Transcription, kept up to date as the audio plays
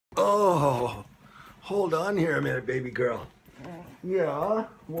Oh, hold on here a minute, baby girl. Yeah,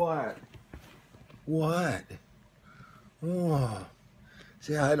 what? What? Oh,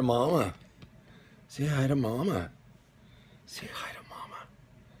 say hi to Mama. Say hi to Mama. Say hi to Mama.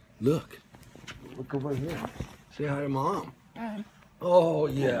 Look over here. Say hi to Mom. Oh,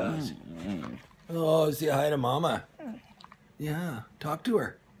 yes. Oh, say hi to Mama. Yeah, talk to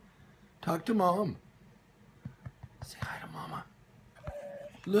her. Talk to Mom. Say hi to Mama.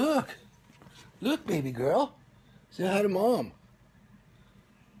 Look, baby girl. Say hi to Mom.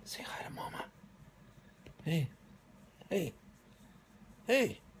 Say hi to Mama. Hey, hey,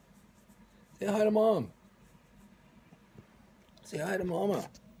 hey. Say hi to Mom. Say hi to Mama.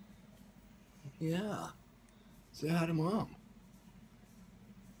 Yeah. Say hi to Mom.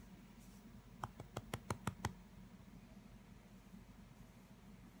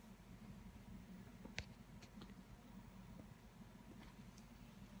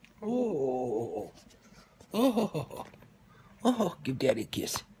 Oh, oh, oh, give Daddy a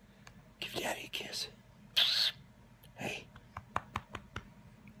kiss. Give Daddy a kiss. Hey,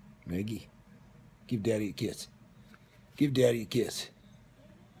 Maggie, give Daddy a kiss. Give Daddy a kiss.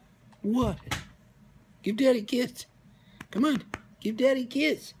 What? Give Daddy a kiss. Come on, give Daddy a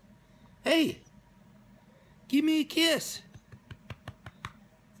kiss. Hey, give me a kiss.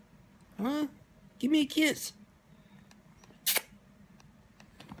 Huh? Give me a kiss.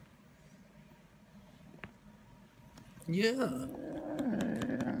 Yeah.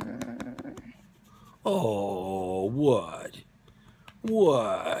 Oh, what?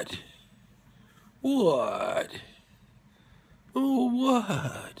 What? What? Oh,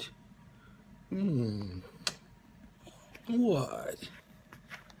 what? What?